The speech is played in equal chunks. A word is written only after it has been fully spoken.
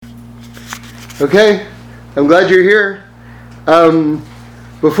Okay, I'm glad you're here.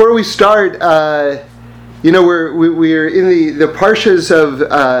 Before we start, we're in the parshas of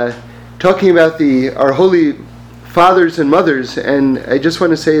talking about our holy fathers and mothers, and I just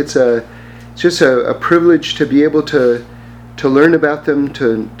want to say it's just a privilege to be able to learn about them,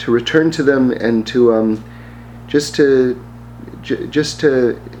 to return to them, and to just to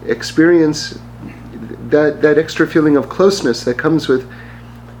experience that extra feeling of closeness that comes with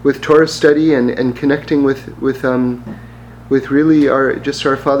Torah study and connecting with really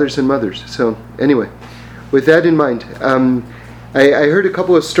our fathers and mothers. So anyway, with that in mind, I heard a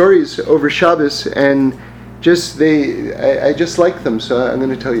couple of stories over Shabbos, and I just like them, so I'm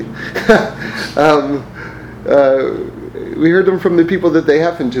going to tell you. We heard them from the people that they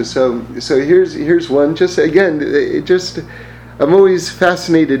happen to. So here's one. Just again, I'm always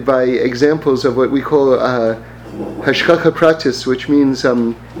fascinated by examples of what we call Hashgacha Pratis, which means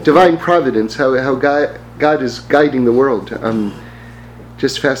divine providence, how God is guiding the world. I'm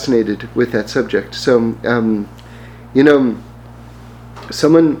just fascinated with that subject. So,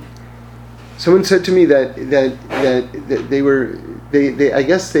 someone said to me that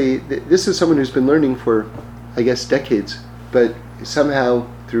this is someone who's been learning for, I guess, decades, but somehow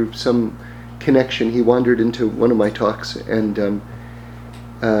through some connection he wandered into one of my talks, and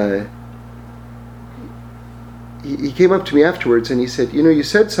he came up to me afterwards and he said, you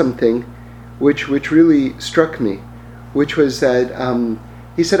said something which really struck me, which was that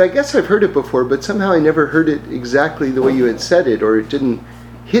he said, I guess I've heard it before, but somehow I never heard it exactly the way you had said it, or it didn't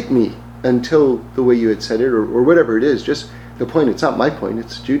hit me until the way you had said it, or whatever it is. Just the point, it's not my point,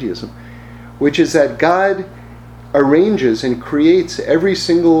 it's Judaism, which is that God arranges and creates every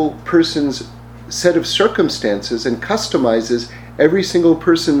single person's set of circumstances and customizes every single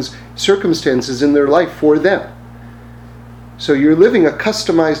person's circumstances in their life for them. So you're living a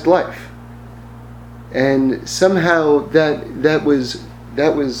customized life, and somehow that was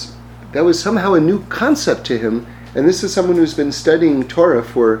somehow a new concept to him. And this is someone who's been studying Torah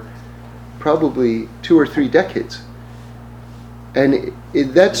for probably 2 or 3 decades, and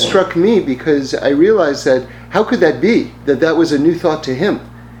that struck me because I realized that how could that be that was a new thought to him,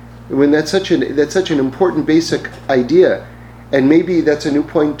 when that's such an important basic idea, and maybe that's a new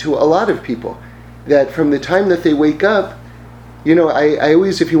point to a lot of people, that from the time that they wake up. I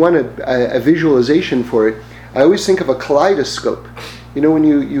always, if you want a visualization for it, I always think of a kaleidoscope. When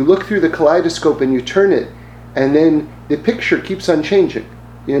you look through the kaleidoscope and you turn it, and then the picture keeps on changing,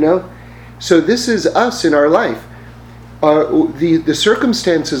 So this is us in our life. The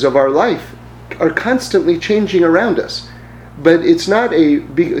circumstances of our life are constantly changing around us. But it's not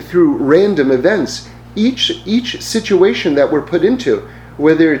through random events. Each situation that we're put into,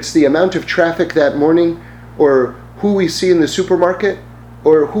 whether it's the amount of traffic that morning, or who we see in the supermarket,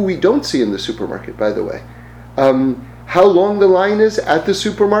 or who we don't see in the supermarket, by the way. How long the line is at the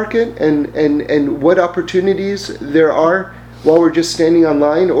supermarket, and what opportunities there are while we're just standing on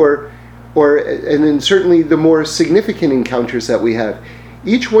line, and then certainly the more significant encounters that we have.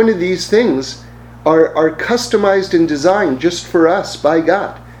 Each one of these things are customized and designed just for us by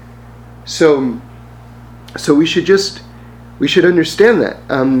God. So we should understand that.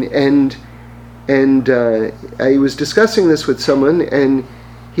 And I was discussing this with someone, and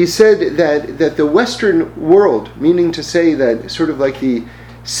he said that the Western world, meaning to say that sort of like the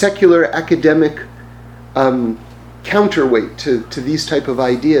secular academic counterweight to these type of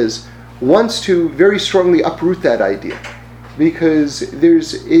ideas, wants to very strongly uproot that idea. Because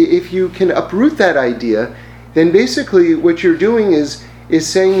if you can uproot that idea, then basically what you're doing is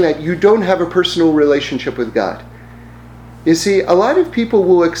saying that you don't have a personal relationship with God. You see, a lot of people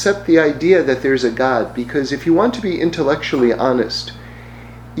will accept the idea that there's a God, because if you want to be intellectually honest,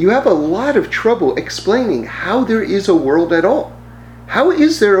 you have a lot of trouble explaining how there is a world at all. How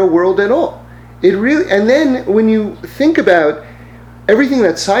is there a world at all? And then when you think about everything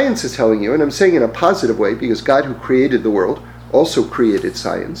that science is telling you, and I'm saying in a positive way, because God, who created the world, also created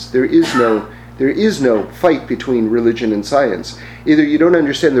science. There is no fight between religion and science. Either you don't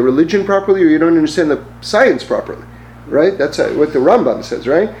understand the religion properly, or you don't understand the science properly. Right? That's what the Rambam says,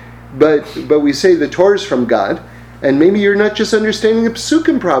 right? But we say the Torah is from God, and maybe you're not just understanding the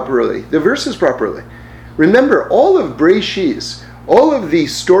Psukim properly, the verses properly. Remember, all of Breishis, all of the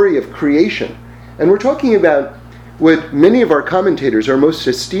story of creation, and we're talking about what many of our commentators, our most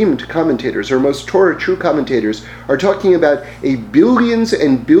esteemed commentators, our most Torah true commentators, are talking about a billions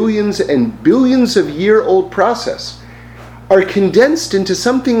and billions and billions of year old process, are condensed into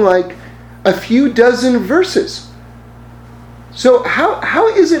something like a few dozen verses. So how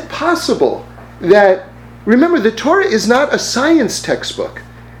is it possible that, remember, the Torah is not a science textbook.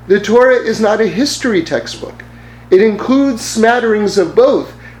 The Torah is not a history textbook. It includes smatterings of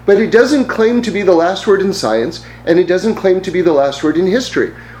both, but it doesn't claim to be the last word in science, and it doesn't claim to be the last word in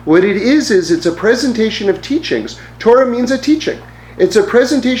history. What it is it's a presentation of teachings. Torah means a teaching. It's a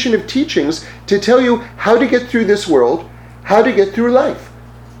presentation of teachings to tell you how to get through this world, how to get through life,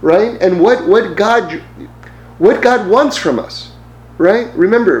 right? And what God wants from us, right?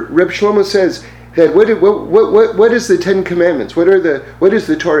 Remember, Reb Shlomo says that what is the Ten Commandments? What is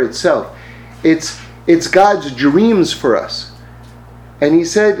the Torah itself? It's God's dreams for us. And he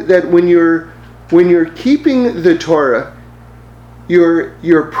said that when you're keeping the Torah,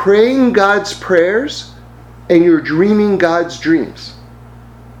 you're praying God's prayers and you're dreaming God's dreams.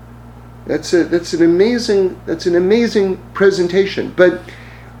 That's an amazing presentation. But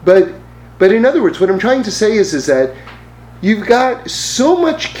in other words, what I'm trying to say is that you've got so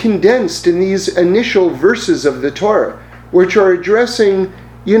much condensed in these initial verses of the Torah, which are addressing,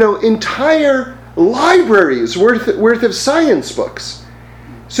 entire libraries worth of science books.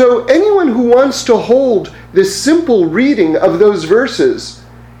 So anyone who wants to hold the simple reading of those verses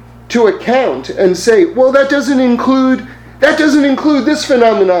to account and say, well, that doesn't include this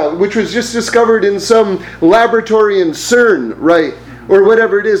phenomenon, which was just discovered in some laboratory in CERN, right? Or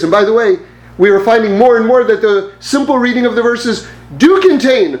whatever it is. And by the way, we are finding more and more that the simple reading of the verses do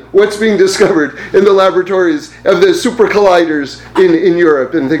contain what's being discovered in the laboratories of the super colliders in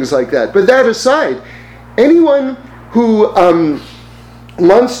Europe and things like that. But that aside, anyone who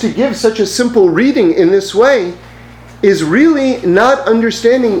wants to give such a simple reading in this way is really not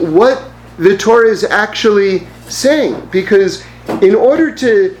understanding what the Torah is actually saying. Because in order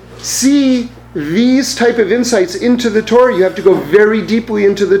to see these type of insights into the Torah, you have to go very deeply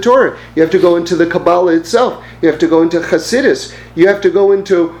into the Torah. You have to go into the Kabbalah itself. You have to go into Hasidus. You have to go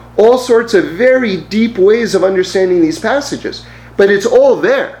into all sorts of very deep ways of understanding these passages. But it's all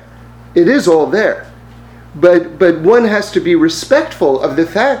there. It is all there. But one has to be respectful of the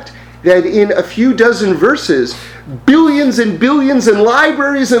fact that in a few dozen verses, billions and billions and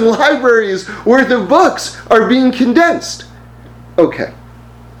libraries worth of books are being condensed. Okay.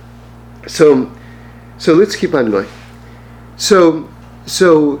 So let's keep on going. So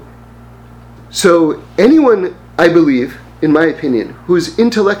anyone, I believe, in my opinion, who's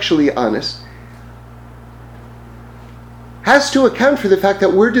intellectually honest, has to account for the fact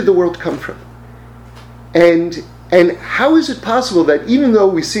that where did the world come from? And how is it possible that even though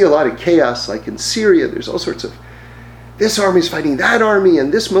we see a lot of chaos, like in Syria, there's all sorts of, this army's fighting that army,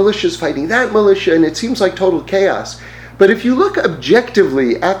 and this militia's fighting that militia, and it seems like total chaos. But if you look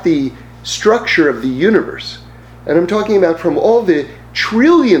objectively at the structure of the universe, and I'm talking about from all the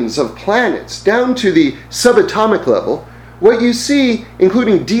trillions of planets down to the subatomic level, what you see,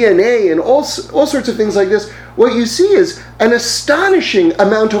 including DNA and all sorts of things like this, what you see is an astonishing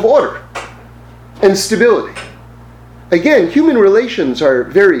amount of order and stability. Again, human relations are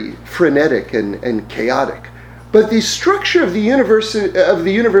very frenetic and chaotic, but the structure of the universe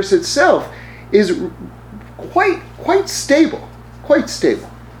itself is quite stable, quite stable.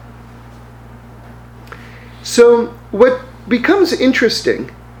 So what becomes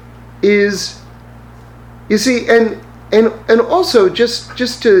interesting is, you see, and also just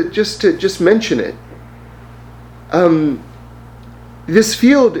to mention it, this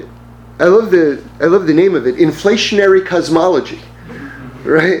field, I love the name of it, inflationary cosmology,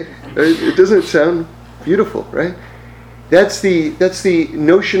 right? It doesn't sound beautiful, right? That's the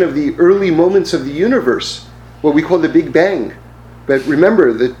notion of the early moments of the universe, what we call the Big Bang. But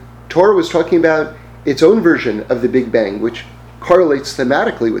remember, the Torah was talking about its own version of the Big Bang, which correlates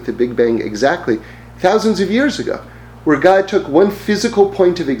thematically with the Big Bang exactly, thousands of years ago, where God took one physical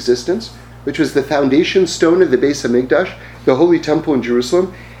point of existence, which was the foundation stone of the Beis Hamikdash, the Holy Temple in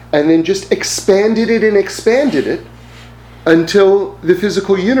Jerusalem, and then just expanded it until the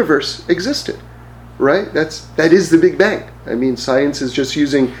physical universe existed, right? That is the Big Bang. I mean, science is just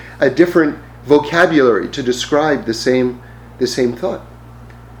using a different vocabulary to describe the same thought.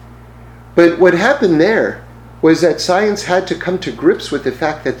 But what happened there was that science had to come to grips with the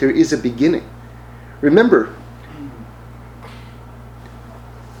fact that there is a beginning. Remember,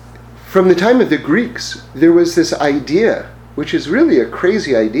 from the time of the Greeks, there was this idea, which is really a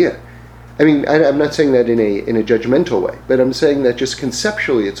crazy idea. I mean, I'm not saying that in a judgmental way, but I'm saying that just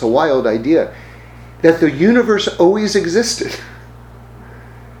conceptually, it's a wild idea, that the universe always existed.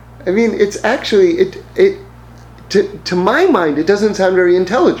 I mean, it's actually, to my mind, it doesn't sound very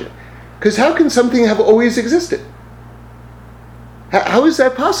intelligent. Because how can something have always existed? How is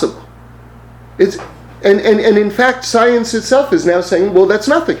that possible? And in fact, science itself is now saying, well, that's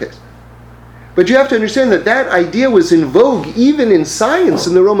not the case. But you have to understand that that idea was in vogue even in science,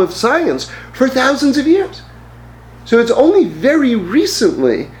 in the realm of science, for thousands of years. So it's only very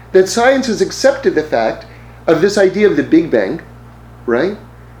recently that science has accepted the fact of this idea of the Big Bang, right?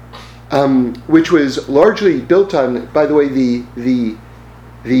 Which was largely built on, by the way, the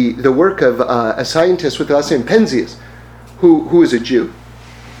work of a scientist with the last name Penzias, who is a Jew,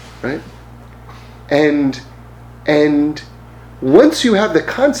 right? And once you have the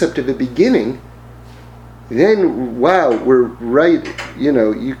concept of a beginning, then wow, we're right.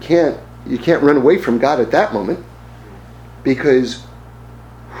 You can't run away from God at that moment, because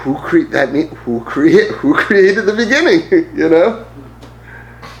who created the beginning?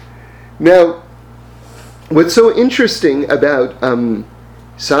 Now, what's so interesting about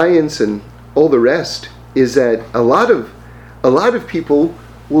science and all the rest is that a lot of people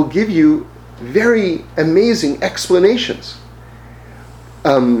will give you very amazing explanations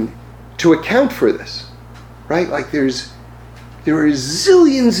to account for this, right? Like there are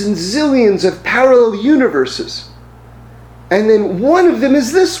zillions and zillions of parallel universes, and then one of them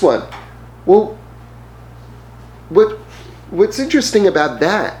is this one. Well, what's interesting about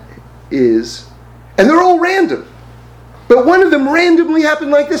that is, and they're all random, but one of them randomly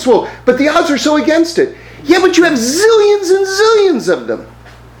happened like this. Well, but the odds are so against it. Yeah, but you have zillions and zillions of them.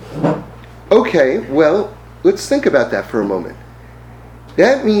 Okay, well, let's think about that for a moment.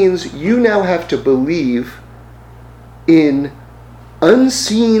 That means you now have to believe in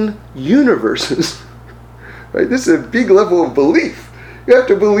unseen universes. Right? This is a big level of belief. You have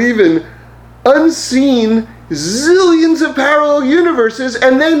to believe in unseen zillions of parallel universes,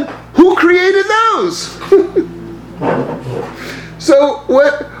 and then who created those? So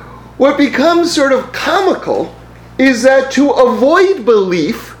what becomes sort of comical is that to avoid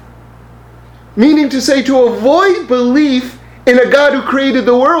belief, meaning to say to avoid belief in a God who created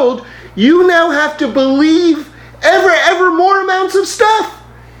the world, you now have to believe ever more amounts of stuff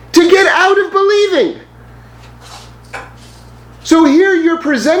to get out of believing. So here you're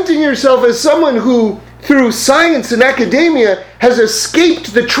presenting yourself as someone who, through science and academia, has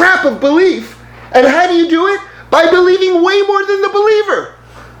escaped the trap of belief. And how do you do it? By believing way more than the believer.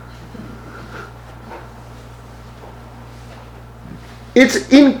 It's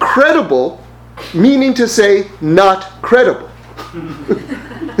incredible, meaning to say not credible.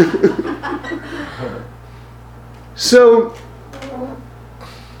 So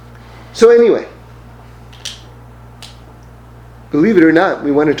anyway, believe it or not,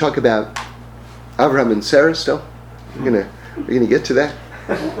 we want to talk about Abraham and Sarah still. We're gonna get to that.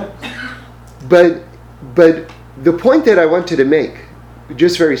 But the point that I wanted to make,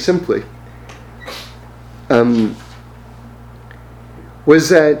 just very simply, was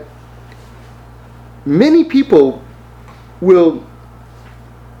that many people will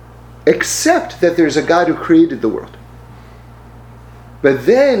accept that there's a God who created the world. But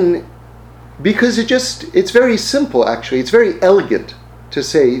then, because it's very simple actually, it's very elegant to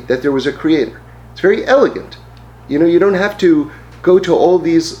say that there was a creator. It's very elegant. You don't have to go to all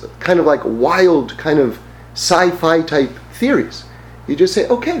these kind of like wild kind of sci-fi type theories. You just say,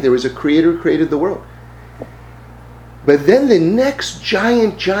 okay, there was a creator who created the world. But then the next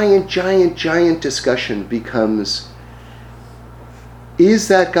giant discussion becomes, is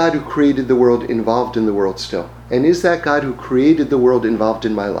that God who created the world involved in the world still? And is that God who created the world involved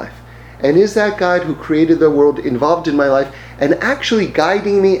in my life? And is that God who created the world involved in my life and actually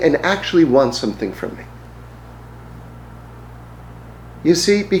guiding me and actually wants something from me? You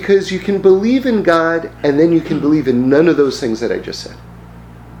see, because you can believe in God and then you can believe in none of those things that I just said.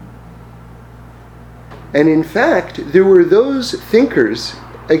 And in fact, there were those thinkers,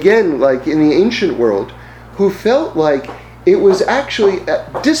 again, like in the ancient world, who felt like it was actually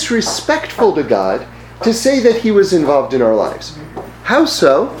disrespectful to God to say that he was involved in our lives. How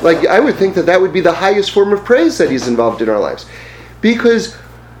so? Like, I would think that would be the highest form of praise, that he's involved in our lives. Because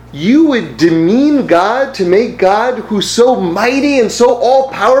you would demean God to make God, who's so mighty and so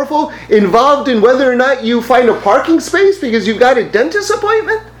all-powerful, involved in whether or not you find a parking space because you've got a dentist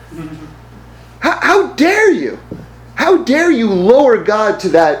appointment? How dare you? How dare you lower God to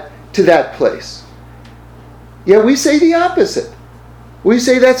that place? Yeah, we say the opposite. We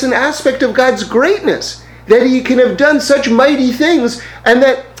say that's an aspect of God's greatness, that he can have done such mighty things, and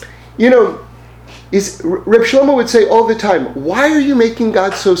that, Reb Shlomo would say all the time, why are you making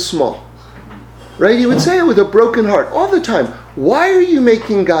God so small? Right? He would say it with a broken heart all the time. Why are you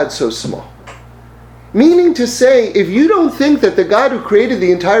making God so small? Meaning to say, if you don't think that the God who created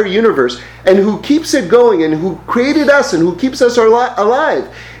the entire universe and who keeps it going and who created us and who keeps us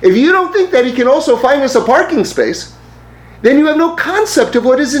alive, if you don't think that he can also find us a parking space, then you have no concept of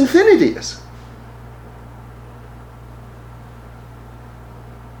what his infinity is.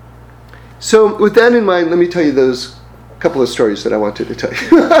 So with that in mind, let me tell you those couple of stories that I wanted to tell you.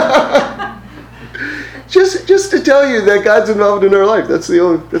 just to tell you that God's involved in our life. That's the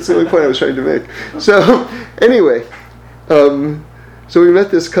only point I was trying to make. So anyway, so we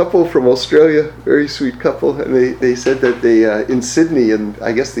met this couple from Australia, very sweet couple, and they said that they in Sydney, in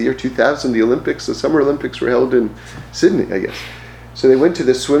I guess the year 2000, the Summer Olympics were held in Sydney, I guess. So they went to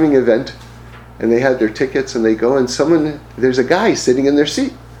this swimming event, and they had their tickets, and they go, and there's a guy sitting in their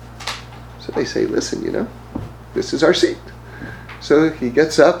seat. So they say, listen, this is our seat. So he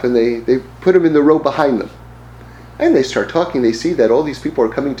gets up, and they put him in the row behind them. And they start talking. They see that all these people are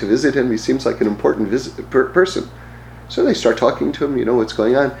coming to visit him. He seems like an important person. So they start talking to him, what's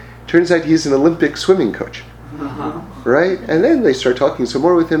going on. Turns out he's an Olympic swimming coach. Right? And then they start talking some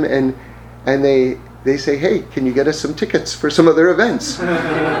more with him, and they say, hey, can you get us some tickets for some other events?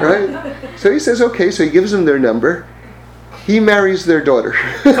 Right? So he says, okay. So he gives them their number. He marries their daughter.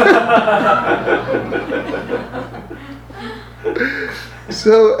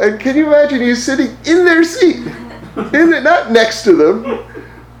 So, and can you imagine, he's sitting in their seat, not next to them.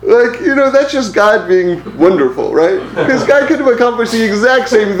 Like, that's just God being wonderful, right? Because God could have accomplished the exact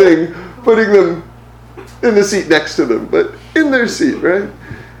same thing, putting them in the seat next to them, but in their seat, right?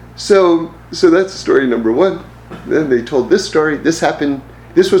 So that's story number one. Then they told this story. This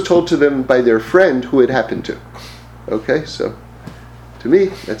was told to them by their friend who it happened to. Okay, so to me,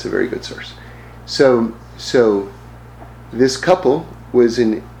 that's a very good source. So this couple was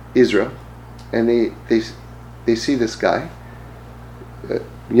in Israel, and they see this guy,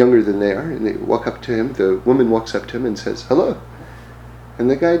 younger than they are, and they walk up to him. The woman walks up to him and says, hello. And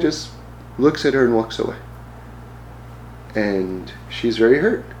the guy just looks at her and walks away. And she's very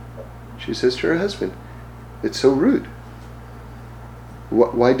hurt. She says to her husband, it's so rude.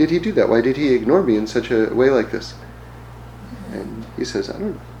 Why did he do that? Why did he ignore me in such a way like this? And he says, I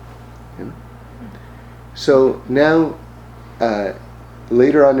don't know. So now,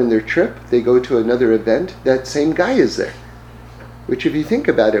 later on in their trip, they go to another event. That same guy is there. Which, if you think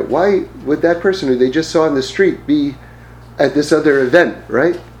about it, why would that person who they just saw on the street be at this other event,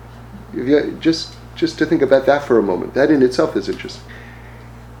 right? If you, just to think about that for a moment. That in itself is interesting.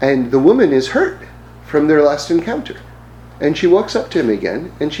 And the woman is hurt from their last encounter. And she walks up to him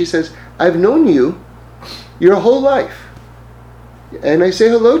again, and she says, I've known you your whole life. And I say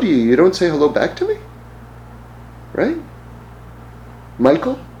hello to you. You don't say hello back to me? Right?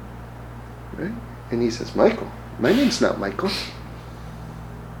 Michael? Right? And he says, Michael? My name's not Michael.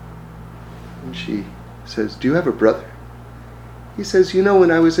 And she says, do you have a brother? He says,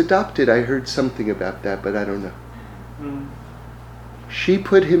 when I was adopted, I heard something about that, but I don't know. Mm. She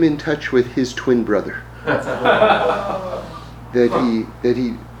put him in touch with his twin brother that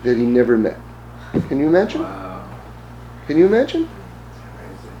he never met. Can you imagine? Wow. Can you imagine?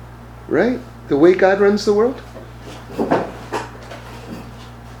 Right? The way God runs the world?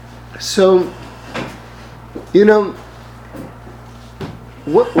 So,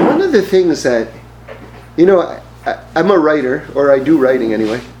 one of the things that, I'm a writer, or I do writing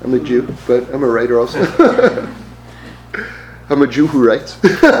anyway. I'm a Jew, but I'm a writer also. I'm a Jew who writes.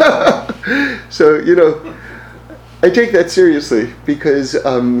 So, I take that seriously because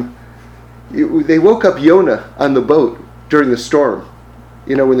they woke up Yonah on the boat during the storm.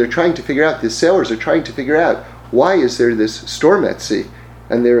 When they're trying to figure out, the sailors are trying to figure out, why is there this storm at sea?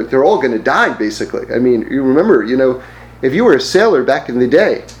 And they're all going to die, basically. I mean, you remember, if you were a sailor back in the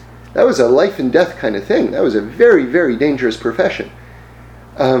day, that was a life and death kind of thing. That was a very, very dangerous profession.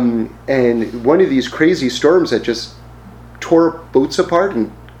 And one of these crazy storms that just tore boats apart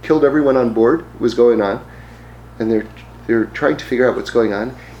and killed everyone on board was going on. And they're trying to figure out what's going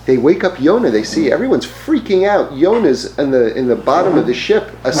on. They wake up Yonah. They see everyone's freaking out. Yonah's in the bottom of the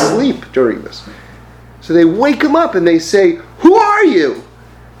ship asleep during this. So they wake him up and they say, who are you?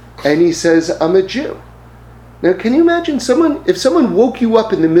 And he says, I'm a Jew. Now, can you imagine if someone woke you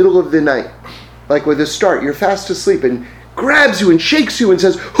up in the middle of the night, like with a start, you're fast asleep, and grabs you and shakes you and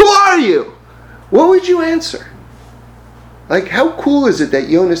says, who are you? What would you answer? Like, how cool is it that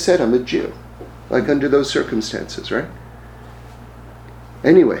Yonah said, I'm a Jew? Like, under those circumstances, right?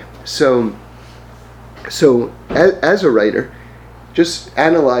 Anyway, so as a writer, just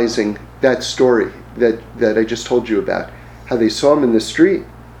analyzing that story that I just told you about, how they saw him in the street,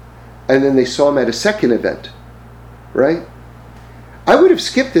 and then they saw him at a second event, right? I would have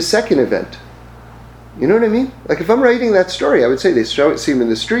skipped the second event. You know what I mean? Like, if I'm writing that story, I would say they see him in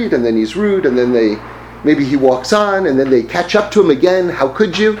the street, and then he's rude, and then maybe he walks on, and then they catch up to him again. How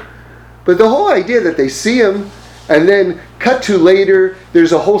could you? But the whole idea that they see him, and then cut to later,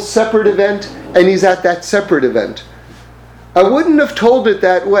 there's a whole separate event, and he's at that separate event. I wouldn't have told it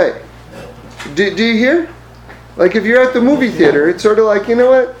that way. Do you hear? Like if you're at the movie theater, it's sort of like, you know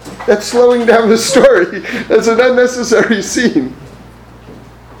what? That's slowing down the story. That's an unnecessary scene.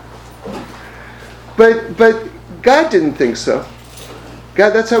 But God didn't think so.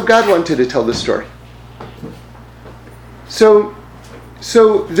 That's how God wanted to tell the story. So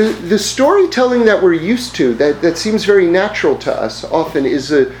the storytelling that we're used to, that seems very natural to us often,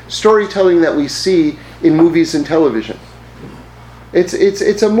 is a storytelling that we see in movies and television.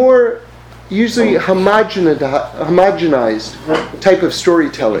 It's a more usually homogenized type of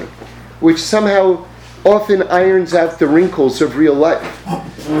storytelling, which somehow often irons out the wrinkles of real life.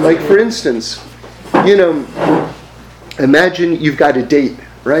 Like for instance, imagine you've got a date,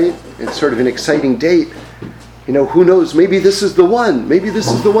 right? It's sort of an exciting date. Who knows? Maybe this is the one. Maybe this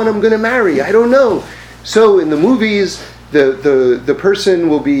is the one I'm going to marry. I don't know. So in the movies, the person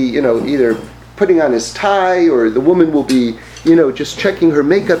will be, either putting on his tie, or the woman will be, just checking her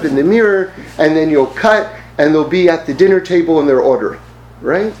makeup in the mirror, and then you'll cut, and they'll be at the dinner table and they're ordering,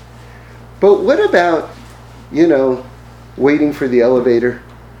 right? But what about, waiting for the elevator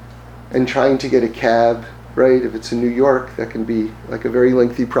and trying to get a cab, right? If it's in New York, that can be like a very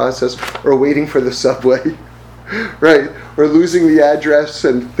lengthy process, or waiting for the subway. Right, or losing the address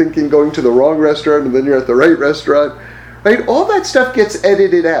and going to the wrong restaurant, and then you're at the right restaurant, right? All that stuff gets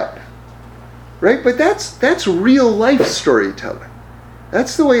edited out, right? But that's real life storytelling.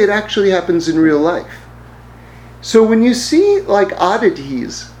 That's the way it actually happens in real life. So when you see like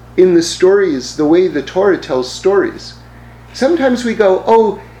oddities in the stories, the way the Torah tells stories, sometimes we go,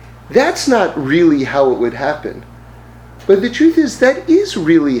 oh, that's not really how it would happen. But the truth is, that is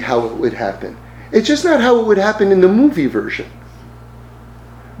really how it would happen. It's just not how it would happen in the movie version.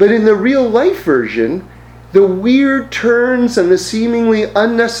 But in the real life version, the weird turns and the seemingly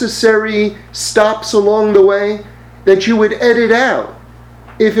unnecessary stops along the way that you would edit out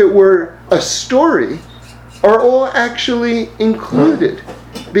if it were a story are all actually included,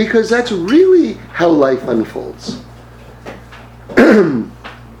 because that's really how life unfolds.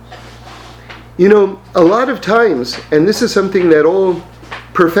 A lot of times, and this is something that all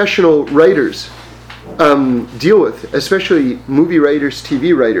professional writers deal with, especially movie writers,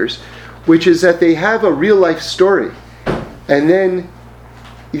 TV writers, which is that they have a real life story, and then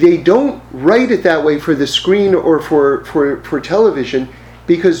they don't write it that way for the screen or for television,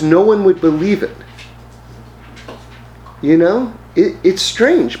 because no one would believe it. It's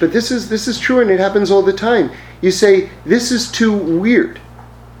strange, but this is true, and it happens all the time. You say, this is too weird.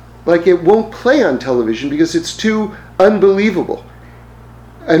 Like it won't play on television because it's too unbelievable.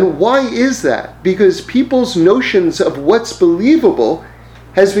 And why is that? Because people's notions of what's believable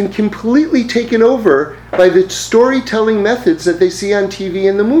has been completely taken over by the storytelling methods that they see on TV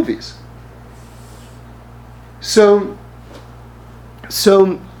and the movies. So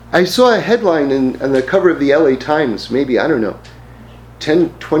I saw a headline on the cover of the LA Times, maybe, 10,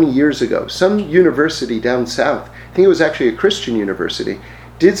 20 years ago. Some university down south, I think it was actually a Christian university,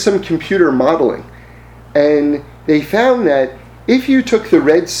 did some computer modeling. And they found that if you took the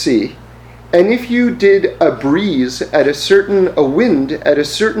Red Sea, and if you did a breeze at a wind at a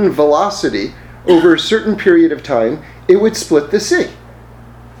certain velocity over a certain period of time, it would split the sea.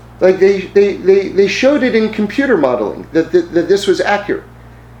 Like they showed it in computer modeling, that this was accurate.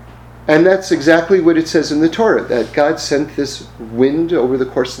 And that's exactly what it says in the Torah, that God sent this wind over the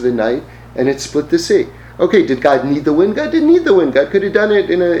course of the night, and it split the sea. Okay, did God need the wind? God didn't need the wind. God could have done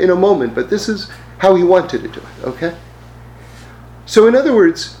it in a moment, but this is how he wanted to do it, okay? So in other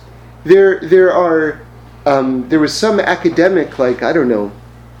words, there was some academic, like, I don't know,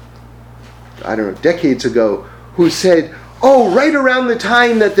 decades ago, who said, oh, right around the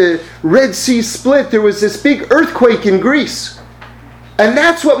time that the Red Sea split, there was this big earthquake in Greece. And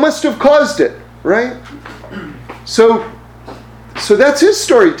that's what must have caused it, right? So that's his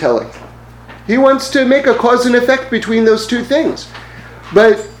storytelling. He wants to make a cause and effect between those two things.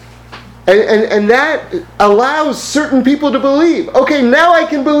 But and that allows certain people to believe. Okay, now I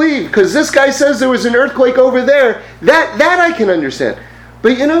can believe, because this guy says there was an earthquake over there. That I can understand.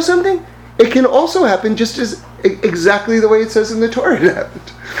 But you know something? It can also happen just as exactly the way it says in the Torah it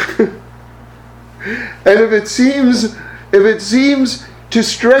happened. And if it seems to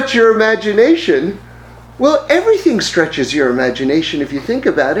stretch your imagination, well, everything stretches your imagination if you think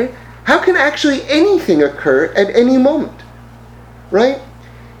about it. How can actually anything occur at any moment? Right?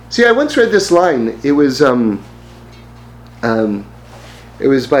 See, I once read this line. It was by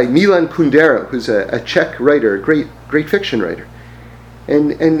Milan Kundera, who's a Czech writer, a great fiction writer.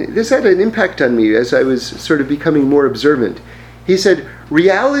 And this had an impact on me as I was sort of becoming more observant. He said,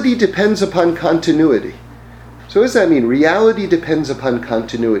 reality depends upon continuity. So what does that mean? Reality depends upon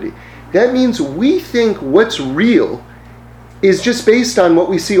continuity. That means we think what's real is just based on what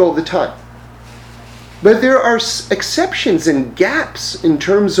we see all the time. But there are exceptions and gaps in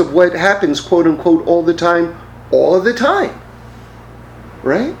terms of what happens, quote unquote, all the time,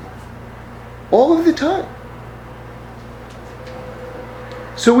 right? All of the time.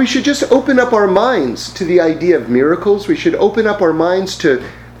 So we should just open up our minds to the idea of miracles. We should open up our minds to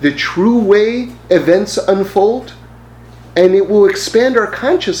the true way events unfold. And it will expand our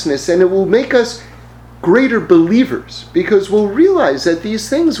consciousness and it will make us greater believers, because we'll realize that these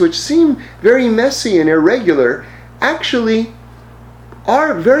things which seem very messy and irregular actually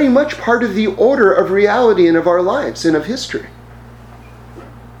are very much part of the order of reality and of our lives and of history.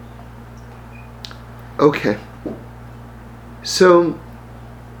 Okay. So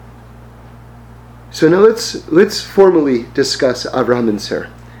now let's formally discuss Avraham and Sarah.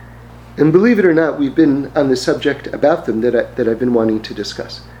 And believe it or not, we've been on the subject about them that I've been wanting to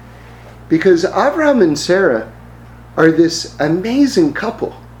discuss. Because Avraham and Sarah are this amazing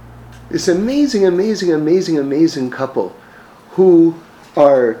couple. This amazing couple who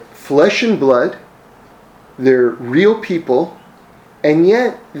are flesh and blood. They're real people. And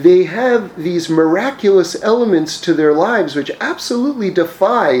yet they have these miraculous elements to their lives which absolutely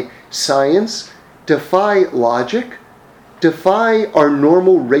defy science, defy logic, defy our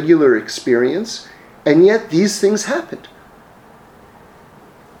normal, regular experience, and yet these things happened.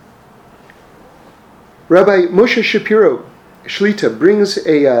 Rabbi Moshe Shapiro Shlita brings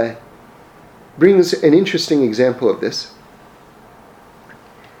an interesting example of this.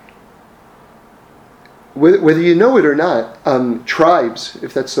 Whether you know it or not, tribes,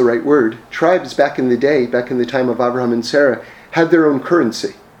 if that's the right word, tribes back in the day, back in the time of Abraham and Sarah, had their own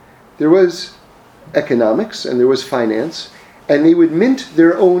currency. There was economics and there was finance, and they would mint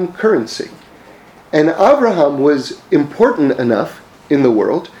their own currency. And Abraham was important enough in the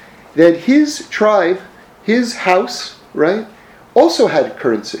world that his tribe, his house, right, also had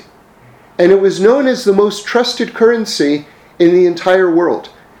currency. And it was known as the most trusted currency in the entire world.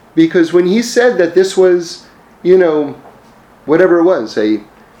 Because when he said that this was, whatever it was,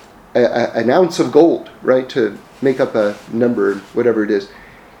 an ounce of gold, right, to make up a number, whatever it is,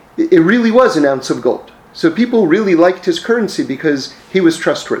 it really was an ounce of gold. So people really liked his currency because he was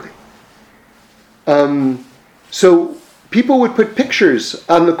trustworthy. So people would put pictures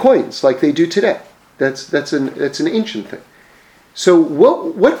on the coins like they do today. That's an ancient thing. So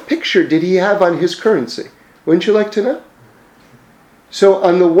what picture did he have on his currency? Wouldn't you like to know? So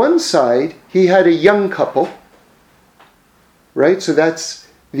on the one side, he had a young couple, right? So that's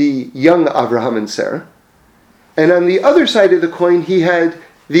the young Avraham and Sarah. And on the other side of the coin, he had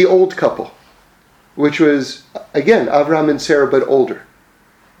the old couple, which was, again, Avraham and Sarah, but older,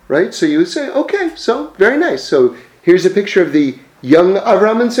 right? So you would say, okay, so very nice. So here's a picture of the young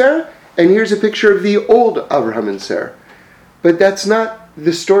Avraham and Sarah, and here's a picture of the old Avraham and Sarah. But that's not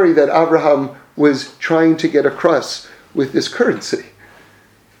the story that Avraham was trying to get across with this currency.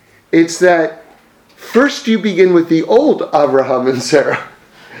 It's that first you begin with the old Avraham and Sarah,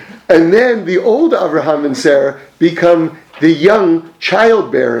 and then the old Avraham and Sarah become the young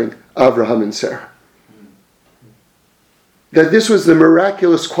childbearing Avraham and Sarah. That this was the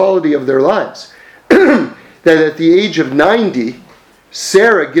miraculous quality of their lives. That at the age of 90,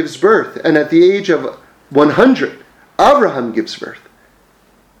 Sarah gives birth, and at the age of 100, Avraham gives birth.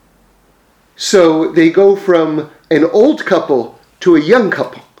 So they go from an old couple to a young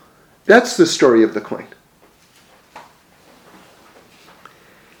couple. That's the story of the coin.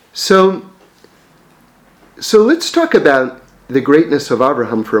 So let's talk about the greatness of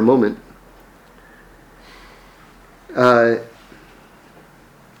Abraham for a moment.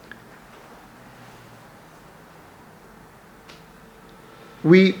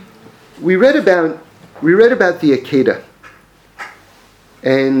 We read about the Akedah,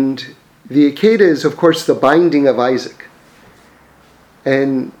 and the Akedah is, of course, the binding of Isaac,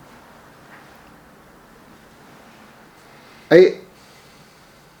 and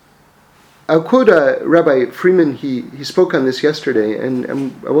I'll quote Rabbi Freeman. He spoke on this yesterday, and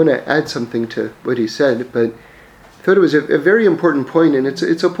I want to add something to what he said, but I thought it was a very important point, and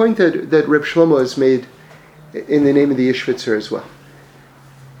it's a point that Reb Shlomo has made in the name of the Ishvitzer as well.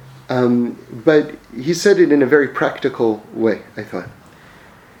 But he said it in a very practical way, I thought.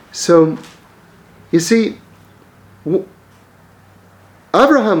 So, you see,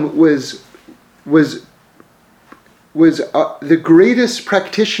 Abraham was the greatest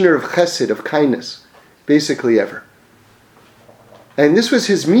practitioner of chesed, of kindness, basically ever. And this was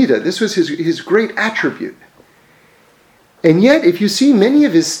his midah, this was his great attribute. And yet, if you see many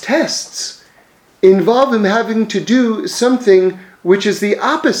of his tests, involve him having to do something which is the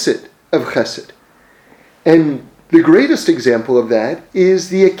opposite of chesed. And the greatest example of that is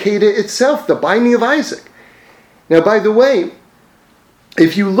the Akedah itself, the binding of Isaac. Now, by the way,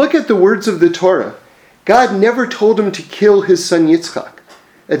 if you look at the words of the Torah, God never told him to kill his son Yitzchak.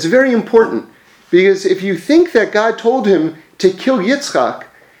 It's very important, because if you think that God told him to kill Yitzchak,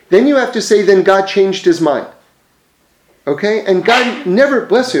 then you have to say, then God changed his mind. Okay? And God never,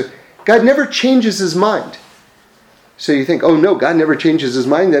 bless you, God never changes his mind. So you think, oh no, God never changes his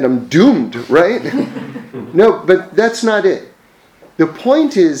mind, then I'm doomed, right? No, but that's not it. The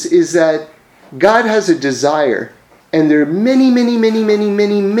point is that God has a desire, and there are many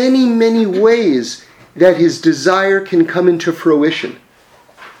ways that his desire can come into fruition.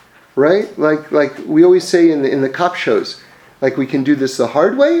 Right? Like we always say in the cop shows, like we can do this the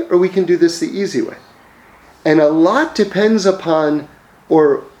hard way or we can do this the easy way. And a lot depends upon,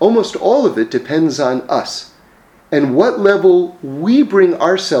 or almost all of it depends on us and what level we bring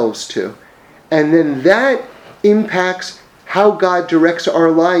ourselves to. And then that impacts how God directs our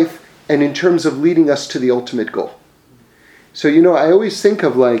life and in terms of leading us to the ultimate goal. So, I always think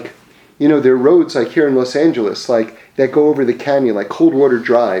of there are roads like here in Los Angeles, like that go over the canyon, like Coldwater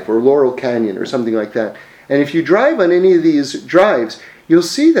Drive or Laurel Canyon or something like that. And if you drive on any of these drives, you'll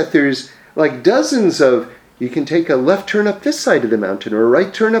see that there's like dozens of, you can take a left turn up this side of the mountain or a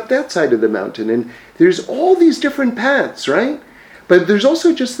right turn up that side of the mountain. And there's all these different paths, right? But there's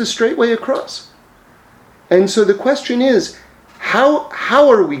also just the straight way across. And so the question is, how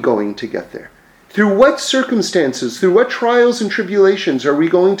are we going to get there? Through what circumstances, through what trials and tribulations are we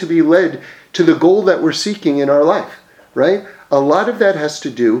going to be led to the goal that we're seeking in our life, right? A lot of that has to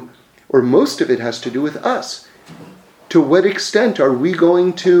do, or most of it has to do with us. To what extent are we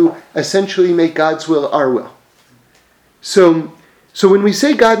going to essentially make God's will our will? So when we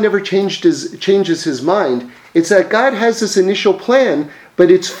say God never changes his mind, it's that God has this initial plan, but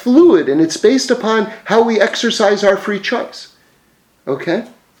it's fluid and it's based upon how we exercise our free choice. Okay?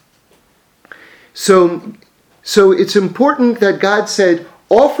 So it's important that God said,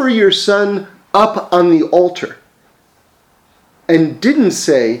 offer your son up on the altar, and didn't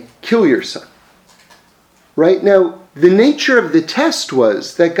say, kill your son. Right? Now, the nature of the test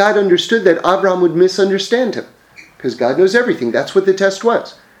was that God understood that Abraham would misunderstand him, because God knows everything. That's what the test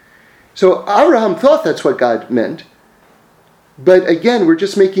was. So Abraham thought that's what God meant. But again, we're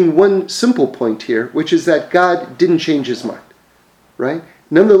just making one simple point here, which is that God didn't change his mind. Right?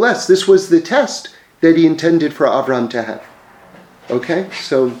 Nonetheless, this was the test that he intended for Abraham to have. Okay?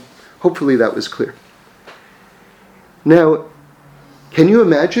 So hopefully that was clear. Now, can you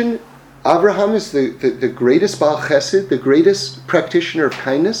imagine Abraham is the greatest Baal Chesed, the greatest practitioner of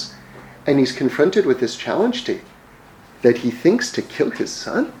kindness, and he's confronted with this challenge that he thinks to kill his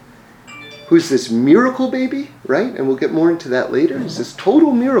son? Who's this miracle baby, right? And we'll get more into that later. He's this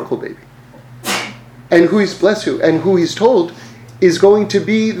total miracle baby. And who he's told is going to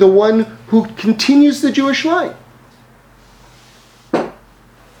be the one who continues the Jewish line.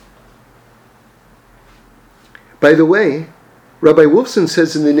 By the way, Rabbi Wolfson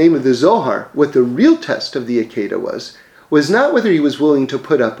says in the name of the Zohar, what the real test of the Akedah was not whether he was willing to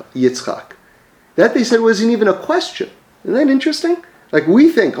put up Yitzchak. That, they said, wasn't even a question. Isn't that interesting? Like we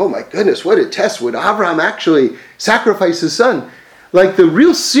think, oh my goodness, what a test. Would Abraham actually sacrifice his son? Like the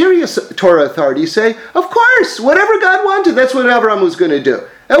real serious Torah authorities say, of course, whatever God wanted, that's what Abraham was going to do.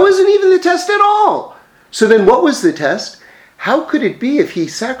 That wasn't even the test at all. So then what was the test? How could it be if he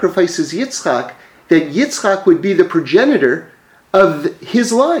sacrifices Yitzchak, that Yitzchak would be the progenitor of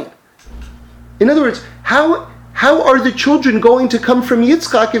his line? In other words, how are the children going to come from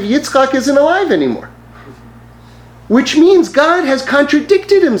Yitzchak if Yitzchak isn't alive anymore? Which means God has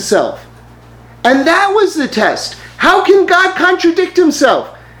contradicted himself. And that was the test. How can God contradict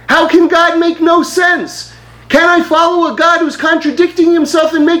himself? How can God make no sense? Can I follow a God who's contradicting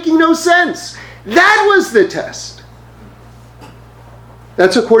himself and making no sense? That was the test.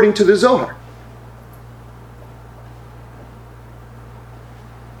 That's according to the Zohar.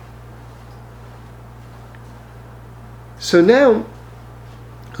 So now,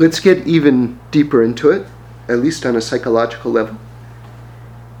 let's get even deeper into it, at least on a psychological level.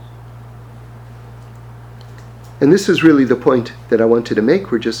 And this is really the point that I wanted to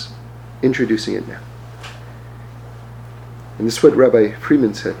make. We're just introducing it now. And this is what Rabbi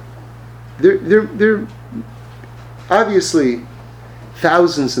Freeman said. There are obviously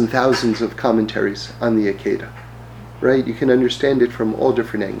thousands and thousands of commentaries on the Akedah, right? You can understand it from all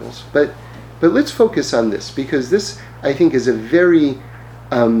different angles. But let's focus on this, because this, I think, is a very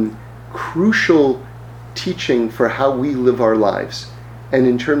crucial teaching for how we live our lives. and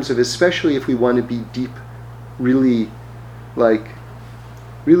in terms of, especially if we want to be deep, really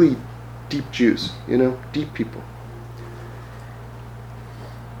deep Jews, deep people.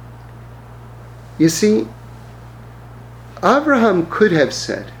 You see, Abraham could have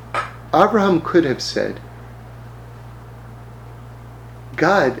said,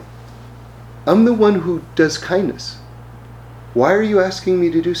 God, I'm the one who does kindness. Why are you asking me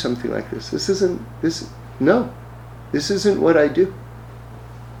to do something like this? This isn't what I do.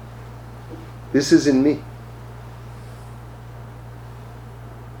 This isn't me.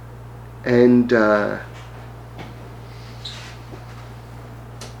 And a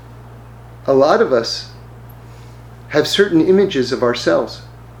lot of us have certain images of ourselves.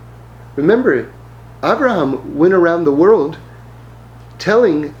 Remember, Abraham went around the world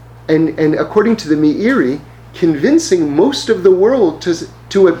telling, and according to the Meiri, convincing most of the world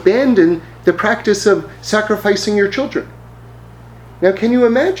to abandon the practice of sacrificing your children. Now, can you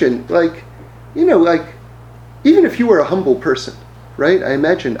imagine, even if you were a humble person, right? I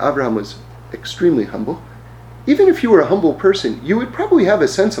imagine Abraham was extremely humble. Even if you were a humble person, you would probably have a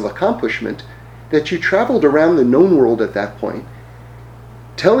sense of accomplishment that you traveled around the known world at that point,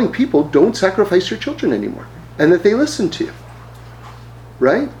 telling people don't sacrifice your children anymore, and that they listen to you,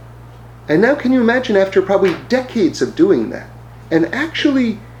 right? And now can you imagine, after probably decades of doing that, and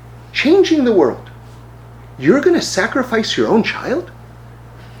actually changing the world, you're going to sacrifice your own child?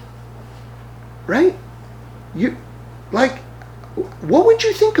 Right? What would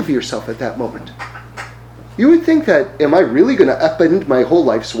you think of yourself at that moment? You would think that, am I really going to upend my whole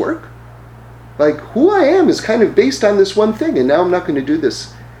life's work? Who I am is kind of based on this one thing, and now I'm not going to do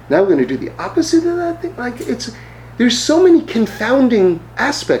this. Now I'm going to do the opposite of that thing. There's so many confounding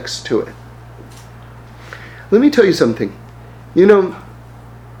aspects to it. Let me tell you something. Reb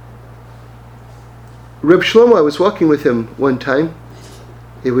Shlomo, I was walking with him one time.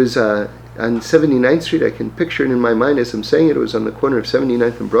 It was on 79th Street. I can picture it in my mind as I'm saying it. It was on the corner of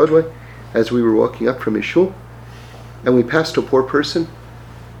 79th and Broadway as we were walking up from his shul. And we passed a poor person.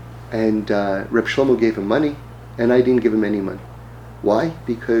 And Reb Shlomo gave him money, and I didn't give him any money. Why?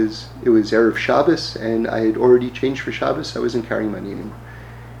 Because it was Erev Shabbos, and I had already changed for Shabbos. I wasn't carrying money anymore.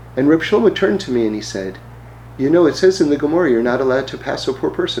 And Reb Shlomo turned to me and he said, it says in the Gemara, you're not allowed to pass a poor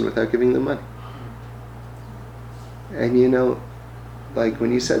person without giving them money. And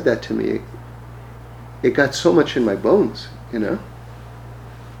when he said that to me, it got so much in my bones, to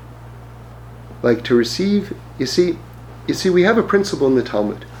receive, you see, we have a principle in the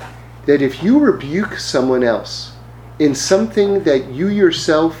Talmud, that if you rebuke someone else in something that you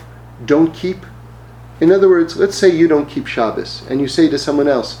yourself don't keep, in other words, let's say you don't keep Shabbos, and you say to someone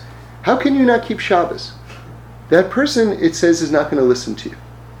else, how can you not keep Shabbos? That person, it says, is not going to listen to you.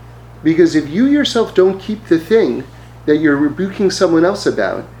 Because if you yourself don't keep the thing that you're rebuking someone else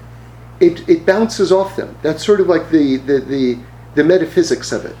about, it bounces off them. That's sort of like the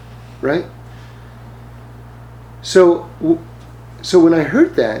metaphysics of it, right? So when I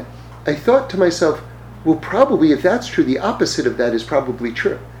heard that, I thought to myself, well, probably if that's true, the opposite of that is probably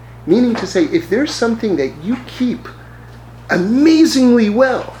true. Meaning to say, if there's something that you keep amazingly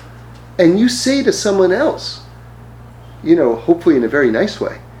well, and you say to someone else, hopefully in a very nice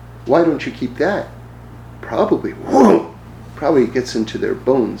way, why don't you keep that? Probably gets into their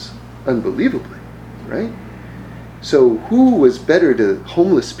bones unbelievably, right? So who was better to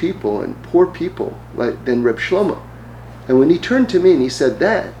homeless people and poor people than Reb Shlomo? And when he turned to me and he said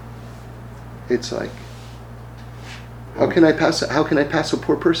that, it's like, how can I pass a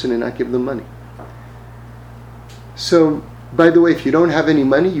poor person and not give them money? So, by the way, if you don't have any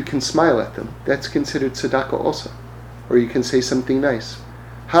money, you can smile at them. That's considered tzedakah also. Or you can say something nice.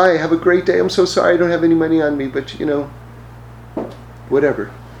 Hi, have a great day. I'm so sorry I don't have any money on me, but whatever.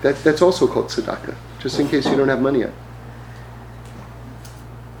 That's also called tzedakah, just in case you don't have money on.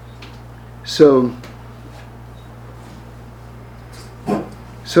 So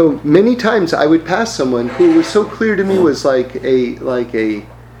many times I would pass someone who was so clear to me was like a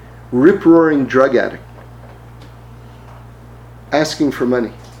rip-roaring drug addict asking for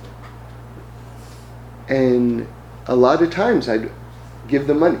money. And a lot of times I'd give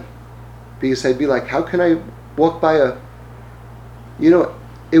them money because I'd be like, how can I walk by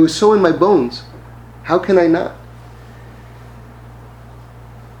it was so in my bones. How can I not?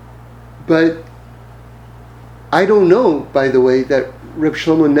 But I don't know, by the way, that Reb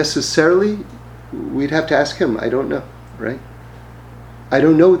Shlomo necessarily, we'd have to ask him. I don't know, right? I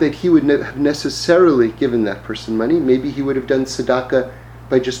don't know that he would have necessarily given that person money. Maybe he would have done tzedakah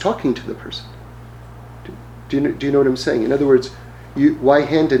by just talking to the person. Do you know what I'm saying? In other words, why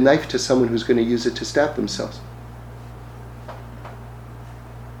hand a knife to someone who's going to use it to stab themselves?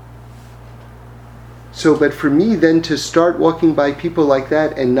 So, but for me then to start walking by people like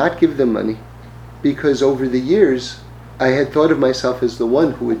that and not give them money, because over the years I had thought of myself as the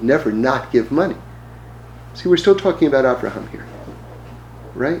one who would never not give money. See, we're still talking about Abraham here,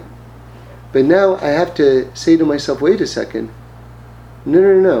 right? But now I have to say to myself, wait a second,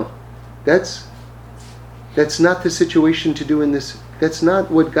 no. That's not the situation to do in this. That's not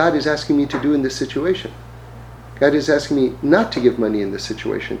what God is asking me to do in this situation. God is asking me not to give money in this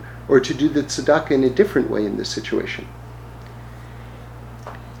situation, or to do the tzedakah in a different way in this situation.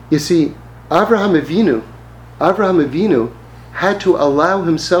 You see, Avraham Avinu had to allow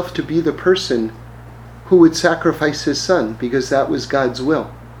himself to be the person who would sacrifice his son, because that was God's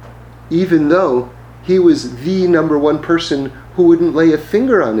will. Even though he was the number one person who wouldn't lay a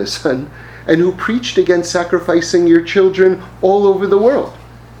finger on his son, and who preached against sacrificing your children all over the world.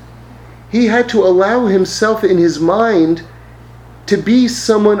 He had to allow himself in his mind to be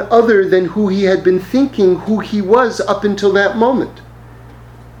someone other than who he had been thinking who he was up until that moment.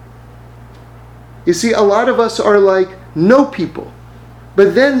 You see, a lot of us are like no people,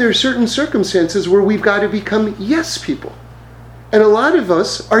 but then there are certain circumstances where we've got to become yes people. And a lot of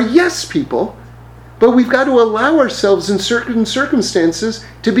us are yes people, but we've got to allow ourselves in certain circumstances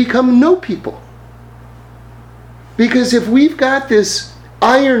to become no people. Because if we've got this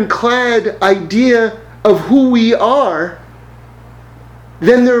ironclad idea of who we are,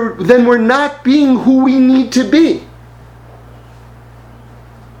 then we're not being who we need to be.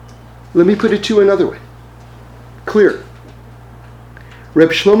 Let me put it to you another way. Clear. Reb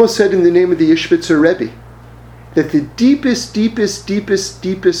Shlomo said in the name of the Ishbitzer Rebbe that the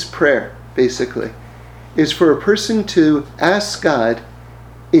deepest prayer, basically, is for a person to ask God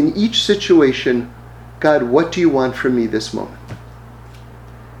in each situation, God, what do you want from me this moment?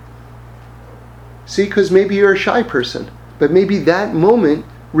 See, because maybe you're a shy person, but maybe that moment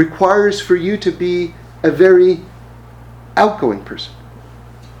requires for you to be a very outgoing person.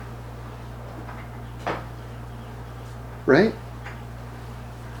 Right?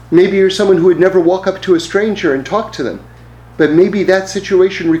 Maybe you're someone who would never walk up to a stranger and talk to them, but maybe that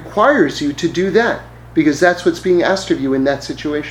situation requires you to do that, because that's what's being asked of you in that situation.